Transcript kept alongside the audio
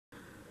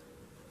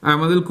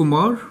I'm Anil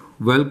Kumar.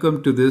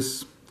 Welcome to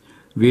this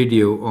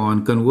video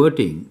on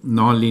converting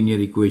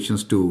nonlinear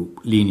equations to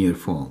linear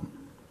form.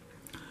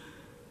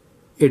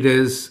 It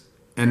is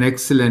an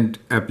excellent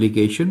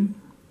application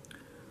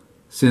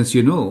since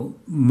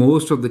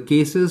most of the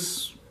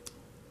cases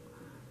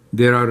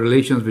there are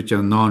relations which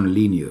are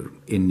non-linear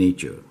in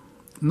nature.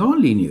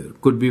 Non-linear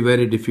could be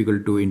very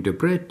difficult to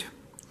interpret,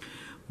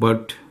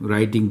 but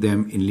writing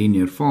them in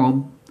linear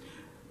form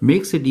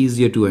makes it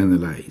easier to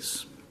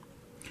analyze.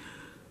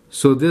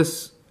 So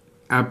this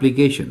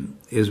application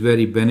is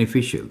very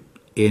beneficial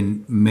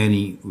in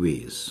many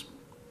ways.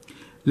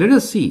 Let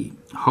us see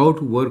how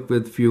to work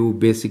with few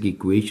basic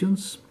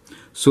equations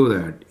so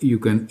that you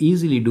can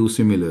easily do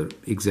similar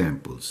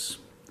examples.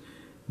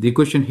 The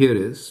question here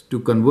is to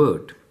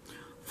convert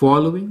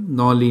following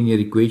nonlinear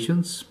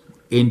equations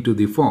into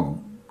the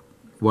form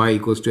y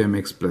equals to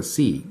mx plus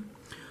c,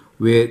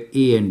 where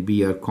a and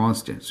b are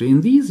constants. So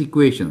in these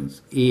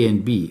equations, a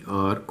and b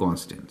are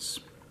constants.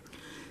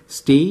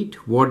 State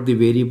what the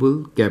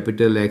variable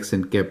capital X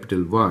and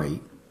capital Y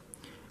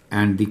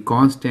and the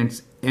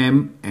constants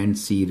m and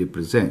c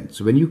represent.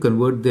 So when you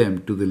convert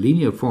them to the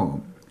linear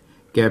form,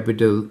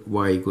 capital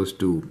Y equals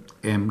to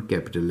m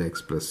capital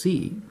X plus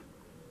c,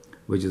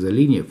 which is a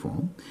linear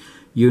form,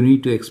 you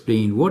need to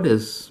explain what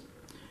is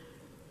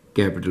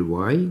capital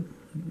Y,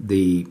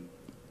 the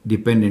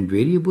dependent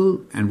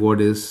variable, and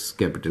what is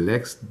capital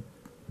X,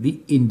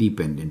 the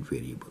independent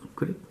variable.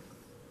 Correct?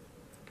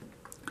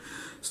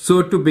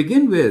 So to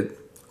begin with,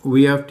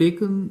 we have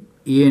taken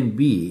A and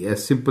B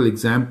as simple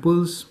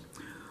examples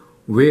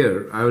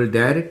where I will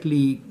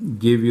directly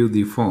give you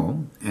the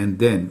form, and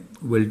then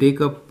we'll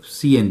take up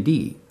C and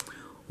D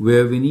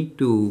where we need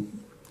to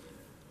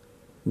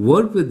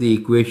work with the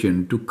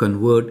equation to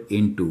convert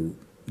into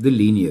the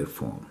linear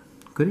form.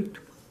 Correct?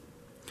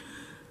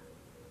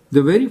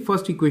 The very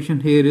first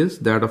equation here is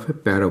that of a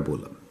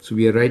parabola. So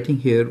we are writing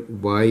here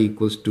y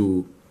equals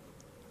to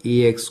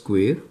ax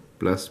square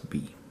plus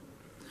b.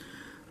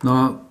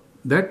 Now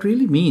that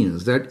really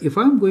means that if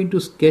I'm going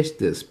to sketch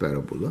this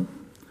parabola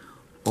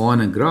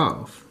on a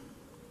graph,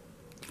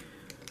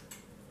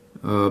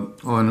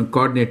 on a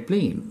coordinate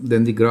plane,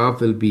 then the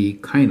graph will be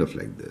kind of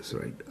like this,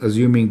 right?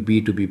 Assuming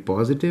b to be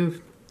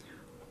positive,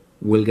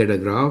 we'll get a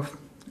graph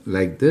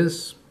like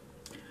this,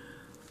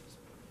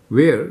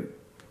 where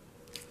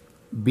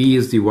b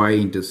is the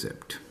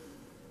y-intercept.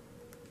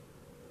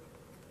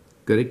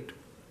 Correct?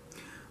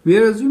 We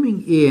are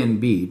assuming a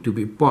and b to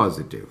be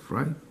positive,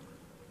 right?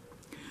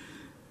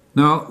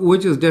 Now,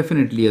 which is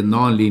definitely a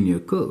non-linear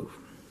curve.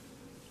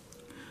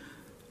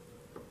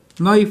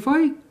 Now, if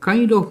I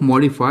kind of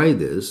modify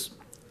this,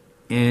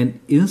 and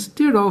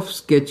instead of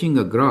sketching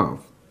a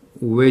graph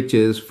which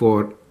is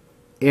for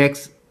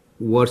x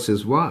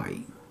versus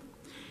y,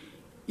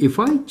 if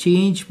I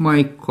change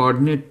my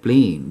coordinate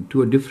plane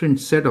to a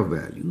different set of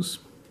values,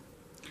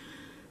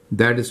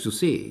 that is to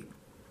say,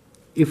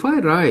 if I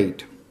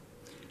write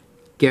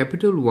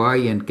capital Y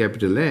and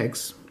capital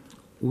X,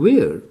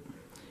 where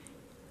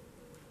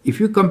if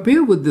you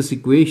compare with this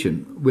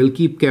equation, we'll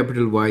keep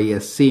capital Y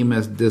as same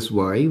as this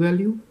Y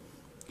value.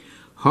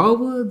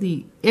 However,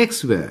 the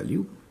X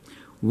value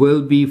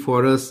will be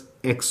for us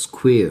X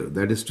square.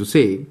 That is to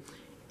say,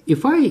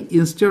 if I,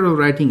 instead of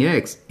writing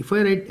X, if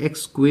I write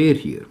X square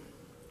here,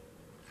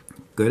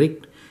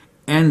 correct?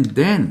 And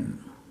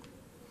then,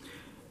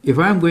 if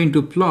I'm going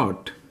to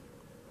plot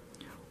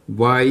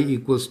Y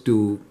equals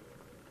to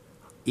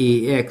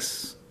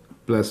AX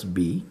plus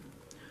B,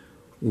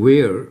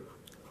 where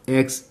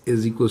X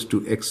is equals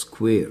to X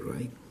square,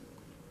 right?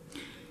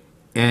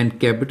 And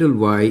capital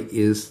Y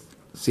is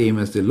same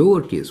as the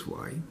lowercase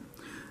y,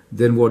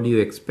 then what do you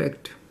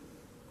expect?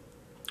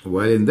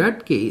 Well, in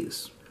that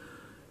case,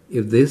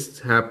 if this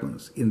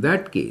happens, in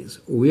that case,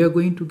 we are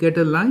going to get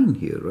a line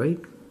here, right?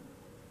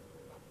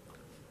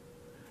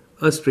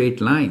 A straight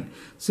line.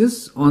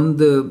 Since on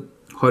the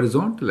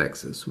horizontal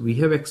axis, we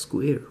have x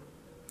square.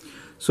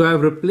 So I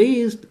have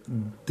replaced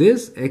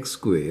this x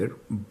square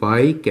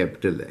by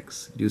capital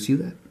X. Do you see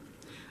that?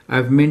 I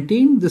have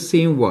maintained the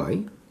same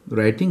y,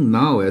 writing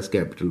now as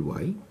capital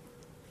Y,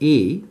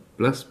 A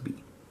plus B.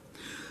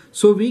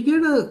 So we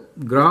get a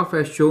graph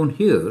as shown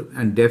here,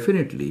 and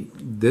definitely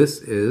this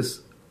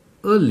is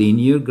a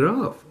linear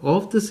graph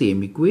of the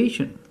same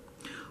equation.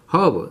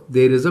 However,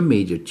 there is a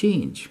major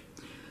change.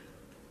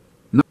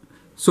 Now,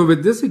 so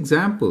with this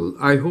example,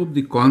 I hope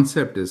the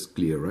concept is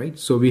clear, right?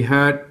 So we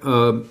had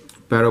a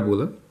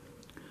parabola,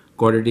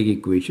 quadratic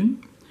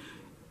equation.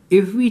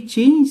 If we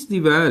change the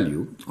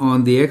value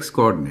on the x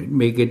coordinate,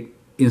 make it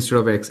instead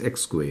of x,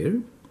 x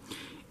square,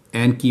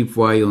 and keep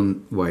y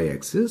on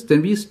y-axis,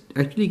 then we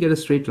actually get a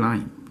straight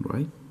line,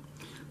 right?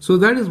 So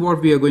that is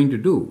what we are going to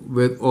do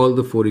with all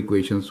the four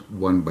equations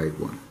one by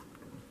one.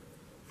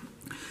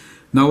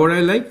 Now what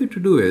I'd like you to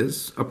do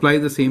is apply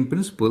the same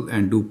principle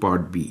and do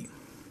part B.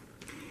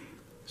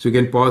 So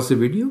you can pause the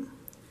video,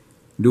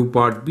 do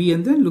part B,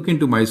 and then look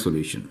into my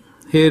solution.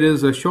 Here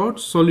is a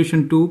short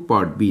solution to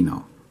part B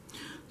now.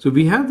 So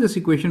we have this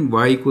equation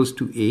y equals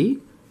to a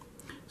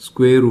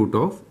square root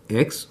of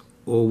x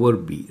over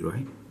b,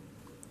 right?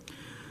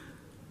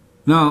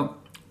 Now,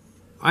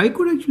 I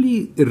could actually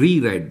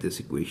rewrite this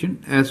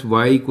equation as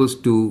y equals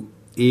to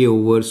a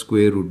over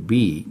square root b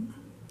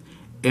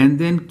and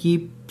then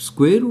keep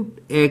square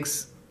root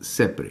x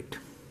separate.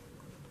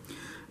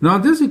 Now,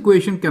 this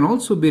equation can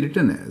also be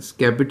written as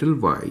capital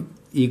Y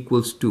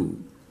equals to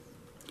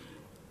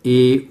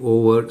a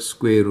over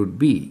square root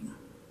b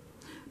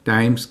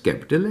times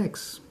capital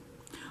X,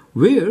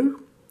 where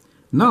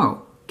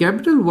now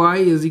capital Y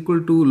is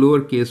equal to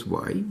lowercase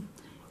y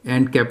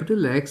and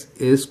capital X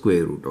is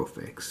square root of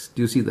x.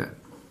 Do you see that?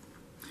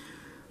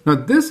 Now,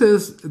 this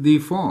is the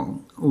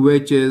form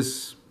which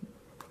is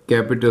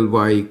capital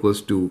Y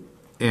equals to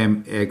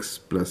mx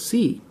plus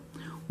c,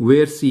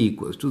 where c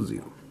equals to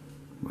 0.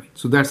 Right.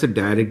 So that's a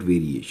direct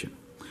variation.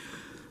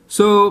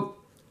 So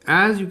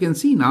as you can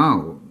see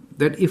now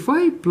that if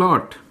I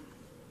plot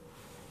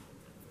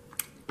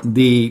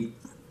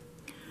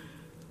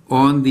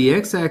on the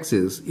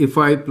x-axis, if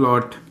I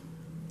plot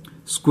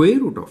square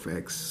root of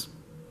x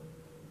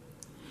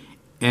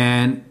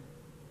and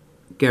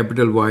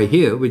capital Y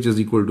here, which is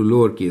equal to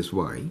lowercase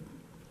y,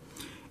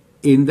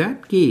 in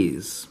that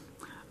case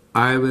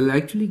I will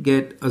actually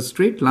get a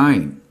straight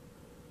line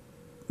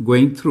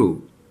going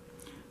through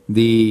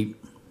the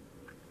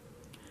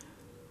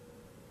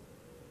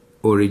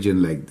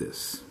origin like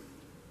this.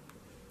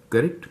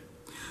 Correct?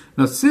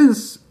 Now,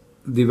 since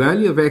the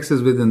value of x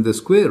is within the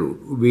square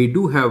root, we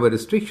do have a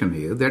restriction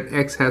here that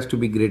x has to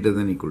be greater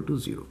than or equal to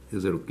 0.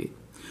 Is that okay?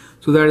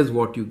 So that is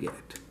what you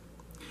get.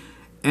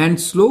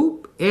 And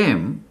slope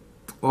m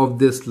of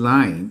this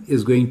line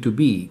is going to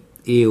be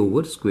a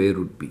over square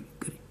root b.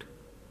 Correct?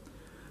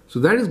 So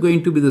that is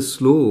going to be the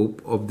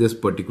slope of this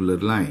particular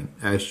line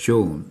as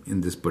shown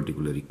in this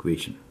particular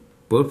equation.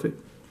 Perfect.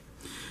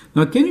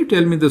 Now, can you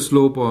tell me the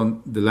slope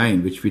on the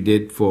line which we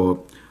did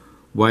for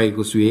y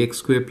equals to ax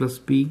square plus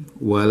b?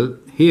 Well,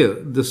 here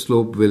the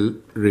slope will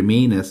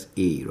remain as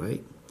a,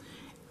 right?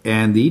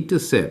 And the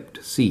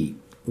intercept c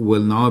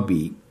will now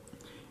be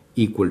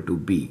equal to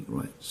b,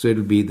 right? So it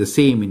will be the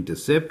same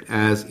intercept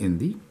as in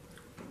the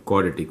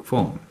quadratic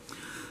form.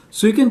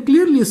 So you can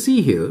clearly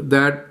see here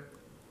that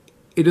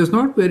it is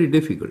not very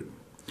difficult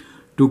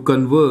to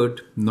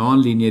convert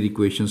nonlinear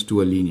equations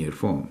to a linear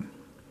form.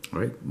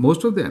 Right?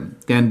 Most of them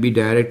can be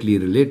directly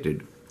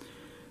related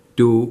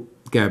to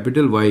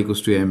capital Y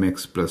equals to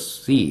mx plus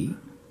c,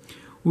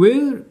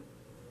 where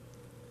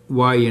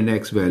y and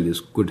x values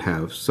could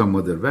have some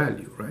other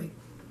value, right?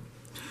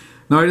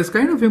 Now, it is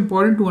kind of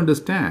important to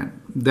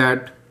understand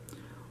that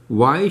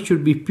y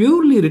should be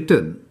purely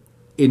written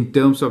in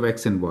terms of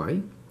x and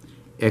y.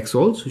 X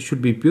also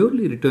should be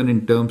purely written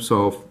in terms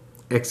of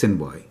x and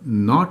y,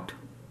 not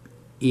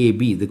a,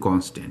 b, the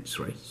constants,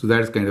 right? So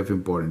that is kind of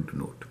important to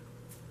note.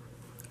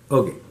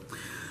 Okay,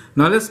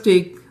 now let's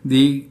take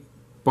the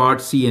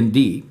part C and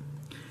D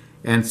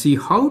and see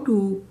how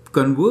to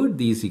convert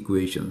these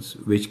equations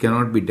which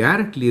cannot be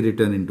directly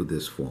written into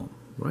this form,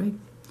 right?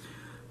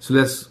 So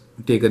let's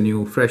take a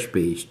new fresh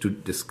page to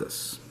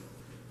discuss.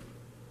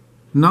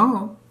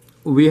 Now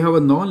we have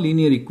a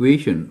nonlinear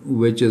equation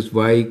which is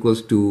y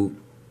equals to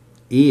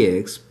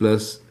ax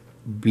plus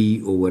b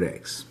over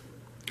x.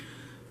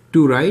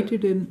 To write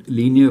it in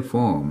linear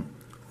form,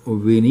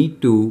 we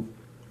need to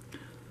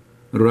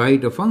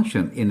write a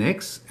function in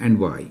x and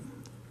y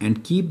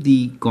and keep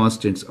the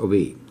constants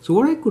away. So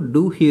what I could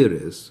do here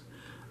is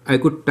I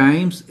could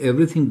times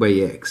everything by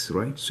x,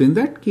 right? So in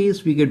that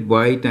case we get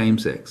y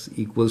times x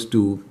equals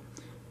to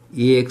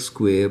ax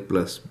square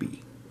plus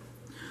b.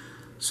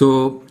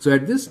 So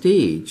at this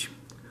stage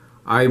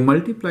I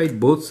multiplied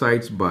both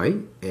sides by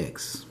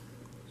x.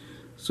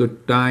 So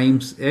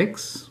times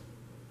x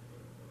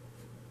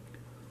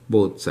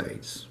both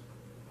sides.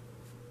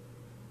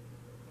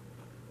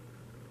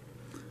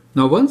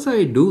 Now once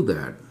I do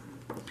that,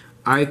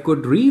 I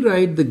could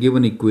rewrite the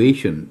given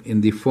equation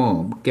in the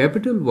form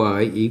capital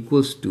Y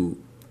equals to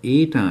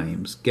a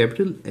times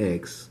capital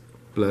X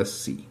plus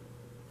c.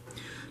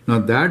 Now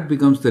that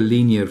becomes the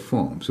linear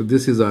form. So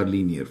this is our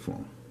linear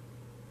form.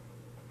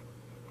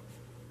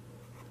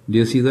 Do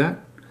you see that?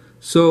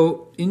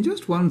 So in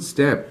just one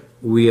step,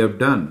 we have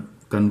done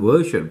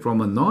conversion from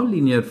a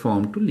nonlinear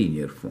form to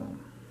linear form.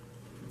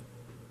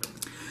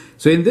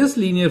 So in this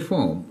linear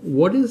form,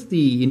 what is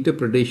the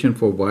interpretation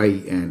for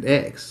y and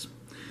x?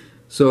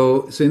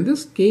 So in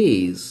this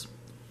case,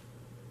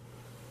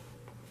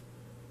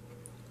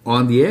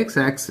 on the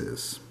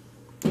x-axis,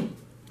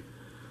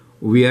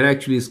 we are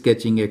actually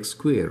sketching x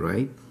squared,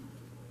 right?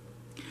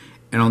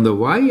 And on the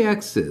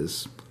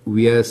y-axis,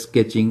 we are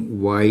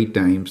sketching y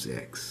times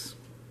x.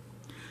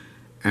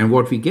 And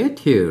what we get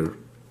here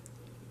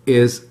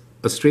is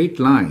a straight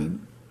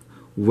line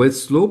with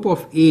slope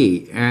of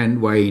a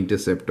and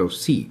y-intercept of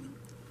c.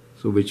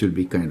 So which will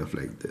be kind of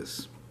like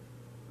this,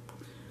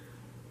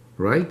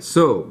 right?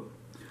 So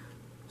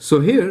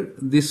here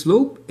the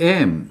slope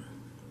m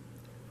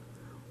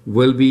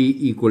will be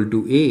equal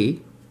to a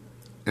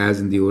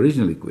as in the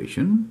original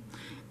equation,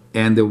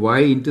 and the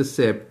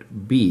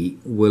y-intercept b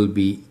will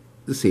be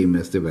the same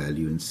as the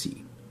value in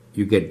c.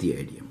 You get the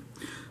idea.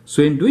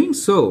 So in doing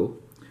so,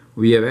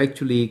 we have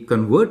actually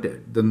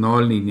converted the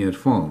nonlinear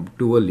form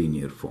to a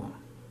linear form.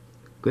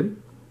 Correct?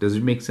 Does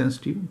it make sense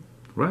to you?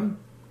 Right?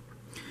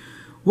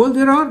 Well,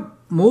 there are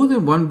more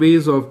than one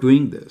ways of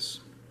doing this.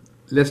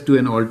 Let's do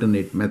an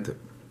alternate method.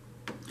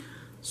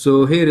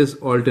 So here is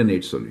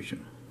alternate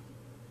solution.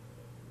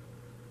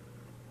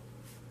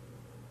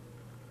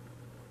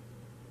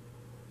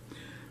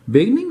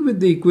 Beginning with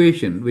the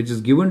equation which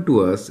is given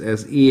to us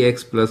as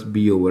ax plus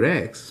b over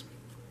x,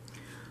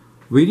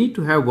 we need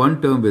to have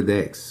one term with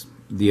x,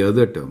 the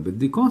other term with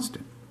the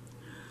constant.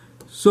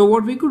 So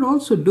what we could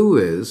also do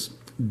is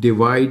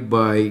divide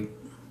by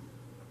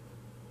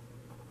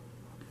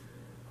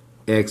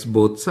x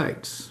both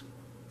sides.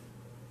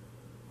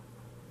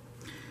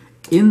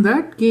 In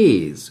that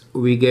case,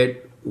 we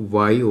get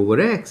y over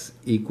x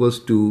equals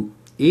to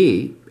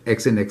a,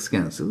 x and x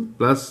cancel,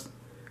 plus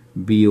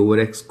b over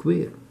x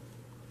squared.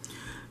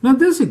 Now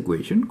this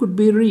equation could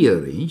be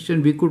rearranged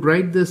and we could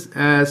write this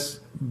as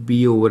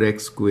b over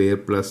x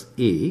squared plus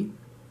a,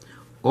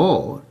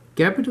 or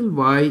capital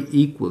Y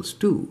equals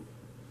to,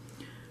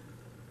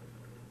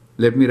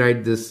 let me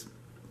write this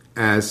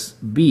as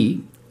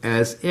b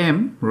as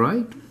m,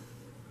 right?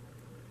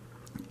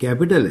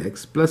 Capital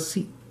X plus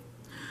c.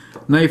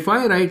 Now if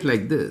I write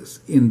like this,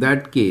 in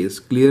that case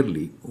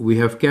clearly we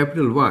have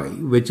capital Y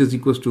which is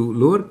equals to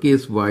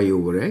lowercase y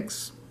over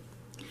x,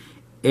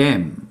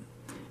 m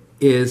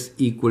is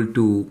equal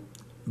to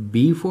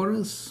b for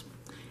us,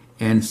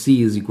 and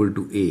c is equal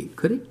to a,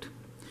 correct?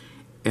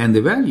 And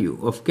the value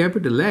of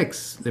capital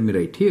X, let me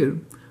write here,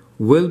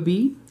 will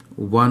be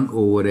 1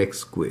 over x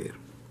squared.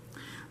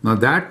 Now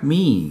that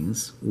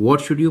means, what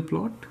should you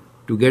plot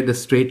to get a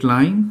straight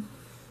line?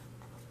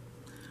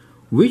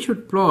 We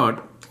should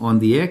plot on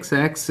the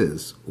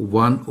x-axis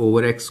 1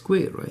 over x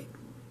squared, right?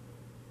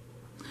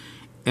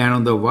 And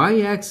on the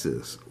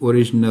y-axis,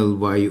 original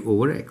y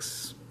over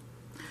x.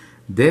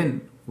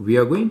 Then we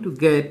are going to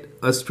get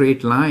a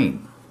straight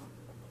line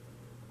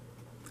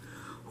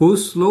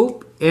whose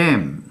slope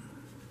m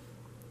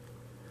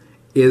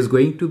is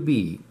going to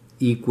be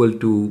equal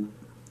to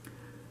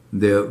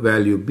the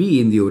value b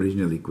in the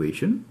original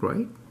equation,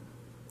 right?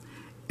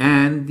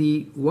 And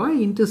the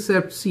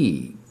y-intercept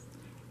c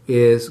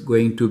is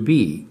going to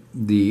be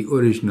the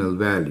original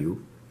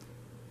value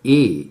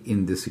a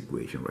in this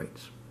equation, right?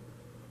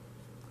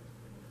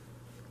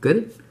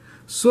 Correct?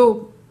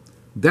 So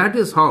that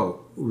is how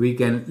we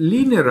can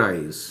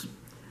linearize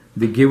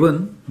the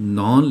given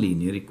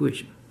non-linear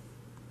equation.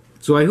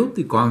 So I hope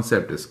the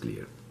concept is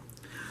clear.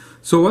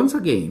 So once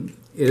again,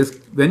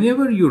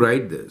 whenever you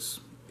write this,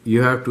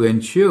 you have to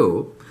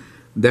ensure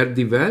that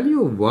the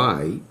value of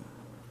y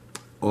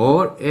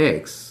or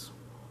x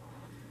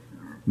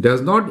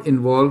does not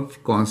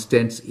involve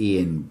constants a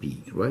and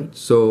b, right?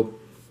 So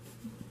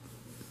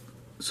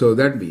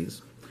that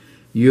means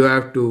you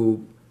have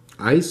to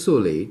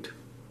isolate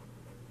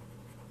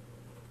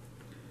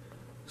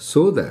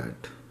so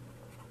that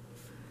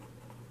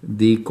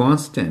the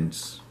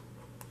constants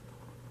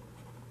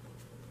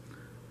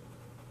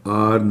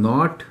are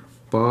not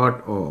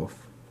part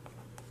of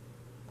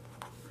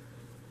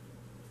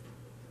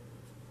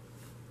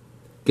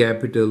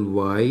capital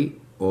Y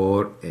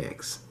or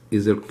X.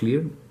 Is it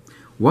clear?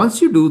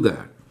 Once you do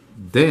that,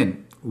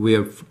 then we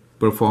have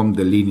performed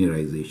the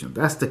linearization.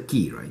 That's the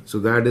key, right? So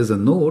that is a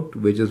note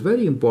which is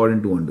very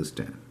important to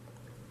understand.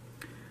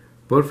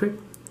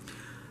 Perfect.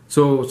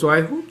 So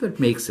I hope that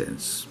makes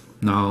sense.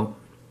 Now,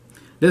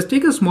 let's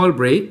take a small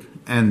break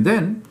and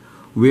then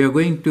we are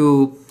going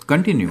to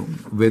continue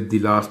with the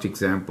last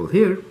example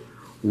here,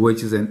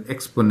 which is an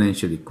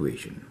exponential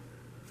equation.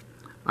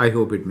 I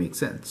hope it makes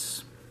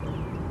sense.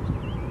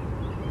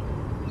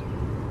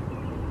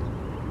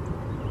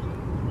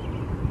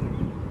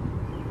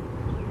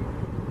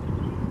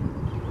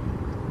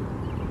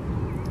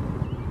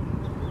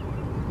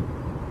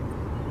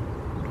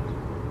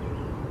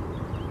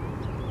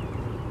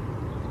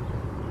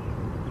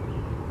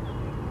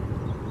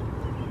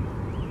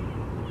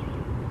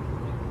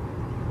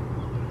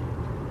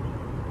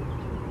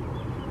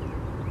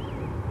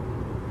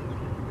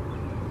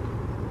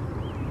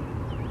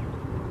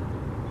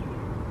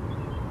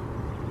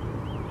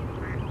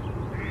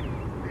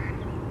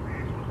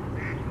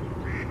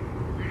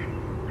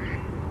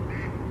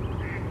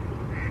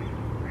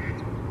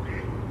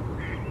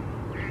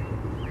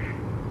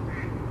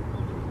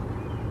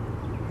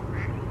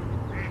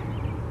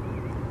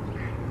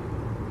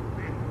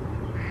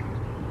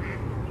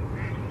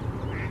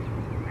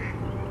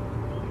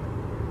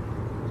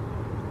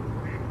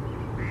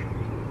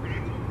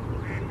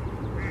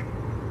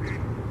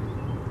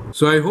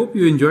 So I hope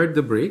you enjoyed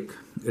the break.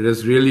 It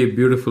is really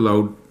beautiful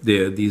out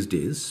there these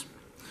days.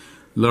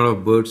 A lot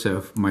of birds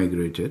have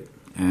migrated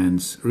and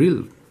it's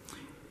real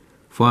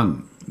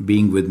fun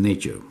being with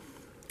nature.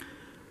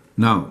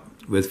 Now,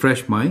 with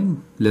fresh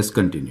mind, let's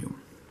continue.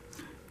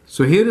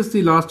 So here is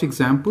the last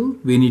example.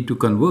 We need to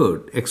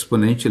convert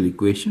exponential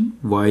equation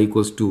y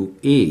equals to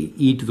a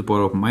e to the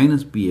power of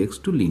minus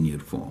bx to linear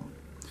form.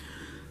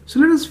 So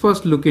let us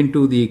first look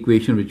into the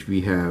equation which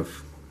we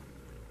have.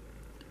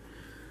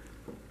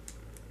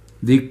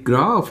 The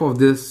graph of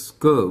this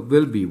curve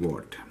will be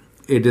what?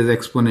 It is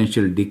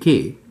exponential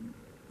decay,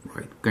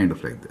 right? Kind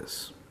of like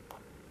this.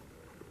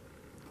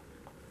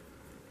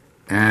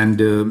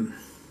 And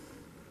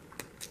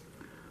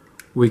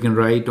we can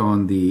write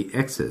on the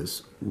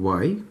axis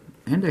y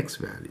and x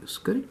values,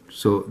 correct?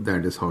 So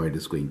that is how it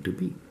is going to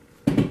be.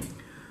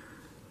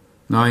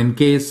 Now in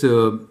case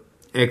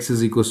x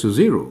is equals to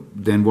 0,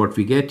 then what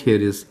we get here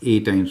is a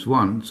times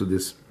 1, so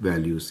this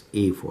value is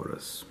a for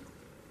us.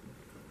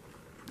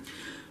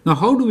 Now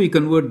how do we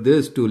convert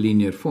this to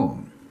linear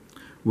form?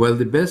 Well,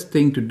 the best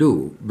thing to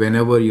do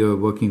whenever you are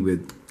working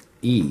with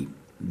e,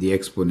 the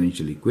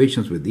exponential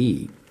equations with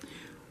e,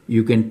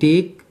 you can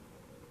take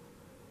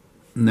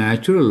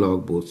natural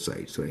log both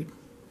sides, right?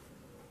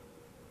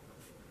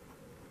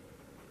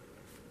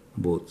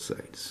 Both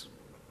sides.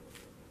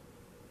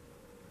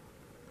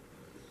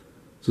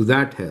 So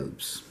that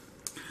helps.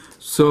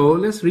 So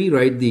let's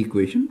rewrite the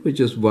equation, which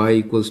is y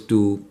equals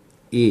to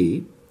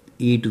a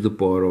e to the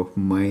power of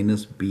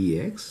minus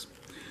bx.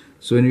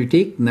 So when we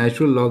take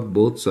natural log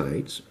both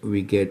sides,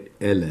 we get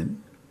ln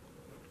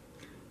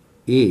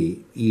a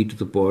e to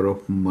the power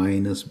of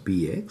minus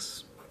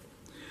bx.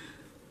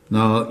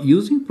 Now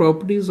using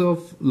properties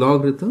of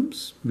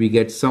logarithms, we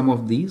get sum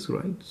of these,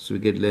 right? So we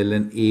get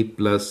ln a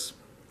plus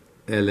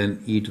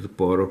ln e to the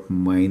power of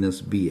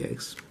minus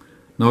bx.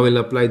 Now we'll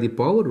apply the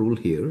power rule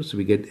here. So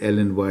we get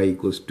ln y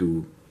equals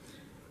to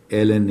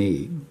ln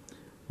a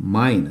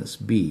minus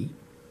b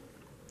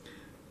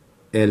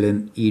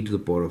ln e to the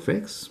power of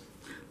x.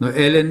 Now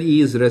ln e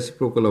is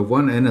reciprocal of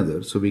one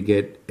another. So we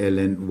get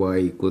ln y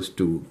equals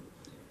to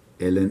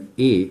ln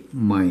a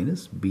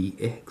minus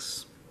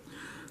bx.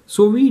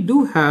 So we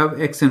do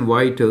have x and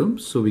y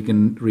terms. So we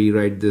can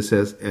rewrite this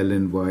as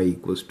ln y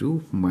equals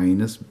to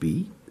minus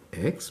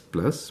bx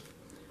plus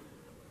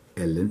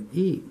ln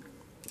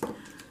a.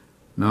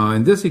 Now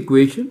in this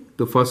equation,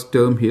 the first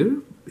term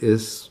here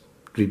is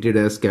treated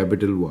as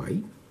capital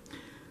Y,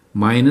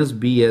 minus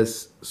b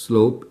as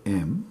slope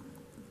m,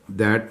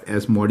 that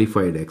as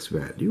modified x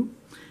value,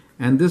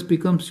 and this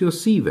becomes your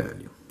c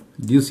value.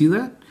 Do you see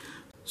that?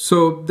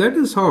 So that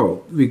is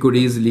how we could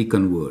easily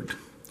convert.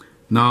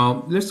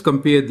 Now let's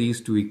compare these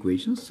two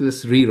equations. So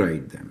let's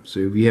rewrite them.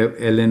 So we have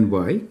ln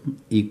y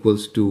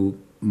equals to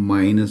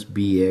minus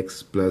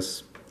bx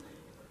plus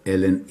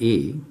ln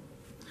a,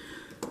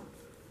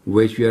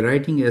 which we are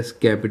writing as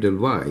capital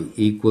Y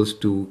equals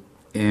to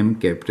m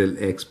capital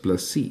X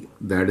plus c.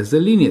 That is the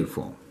linear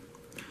form.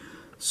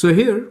 So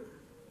here,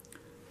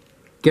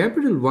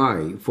 capital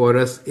Y for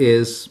us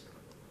is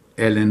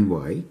ln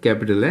y,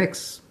 capital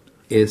X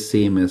is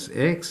same as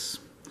x,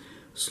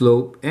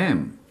 slope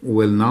m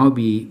will now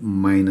be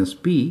minus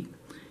b,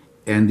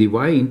 and the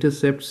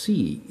y-intercept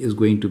c is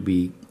going to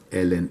be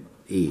ln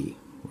a,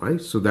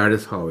 right? So that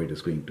is how it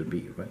is going to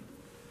be, right?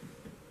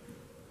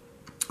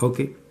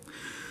 Okay.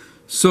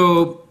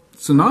 So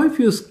now if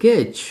you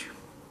sketch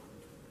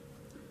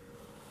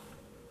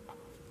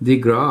the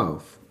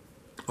graph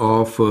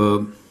of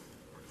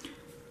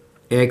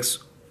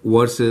x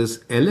versus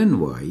ln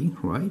y,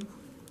 right,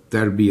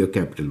 that will be a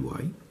capital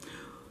Y,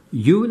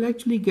 you will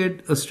actually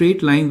get a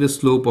straight line with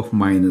slope of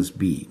minus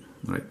b,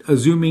 right?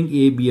 Assuming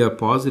a, b are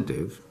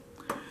positive,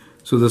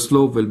 so the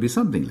slope will be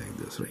something like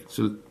this, right?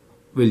 So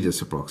we'll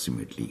just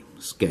approximately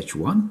sketch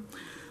one.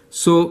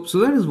 So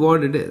that is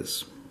what it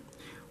is,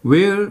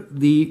 where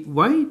the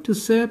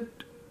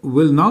y-intercept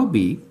will now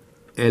be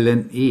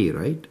ln a,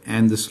 right?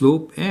 And the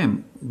slope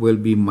m will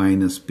be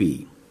minus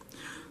b.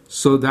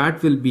 So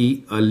that will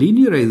be a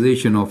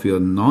linearization of your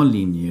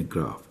nonlinear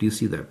graph. Do you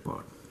see that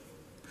part?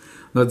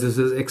 Now this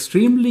is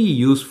extremely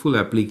useful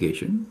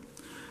application.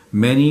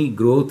 Many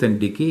growth and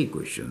decay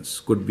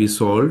equations could be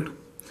solved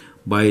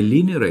by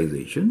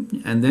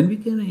linearization, and then we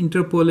can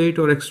interpolate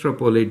or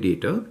extrapolate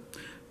data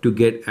to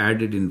get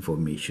added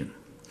information.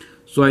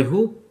 So I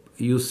hope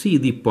you see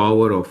the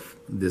power of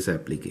this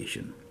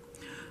application.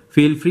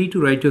 Feel free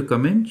to write your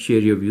comment, share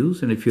your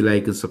views, and if you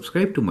like and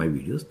subscribe to my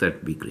videos, that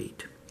would be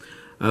great.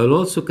 I will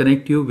also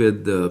connect you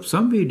with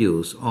some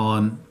videos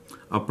on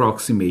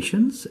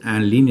approximations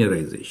and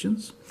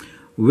linearizations,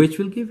 which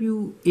will give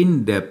you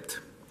in-depth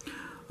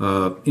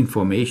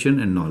information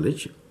and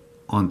knowledge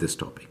on this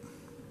topic.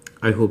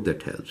 I hope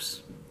that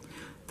helps.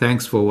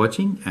 Thanks for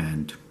watching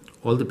and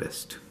all the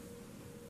best.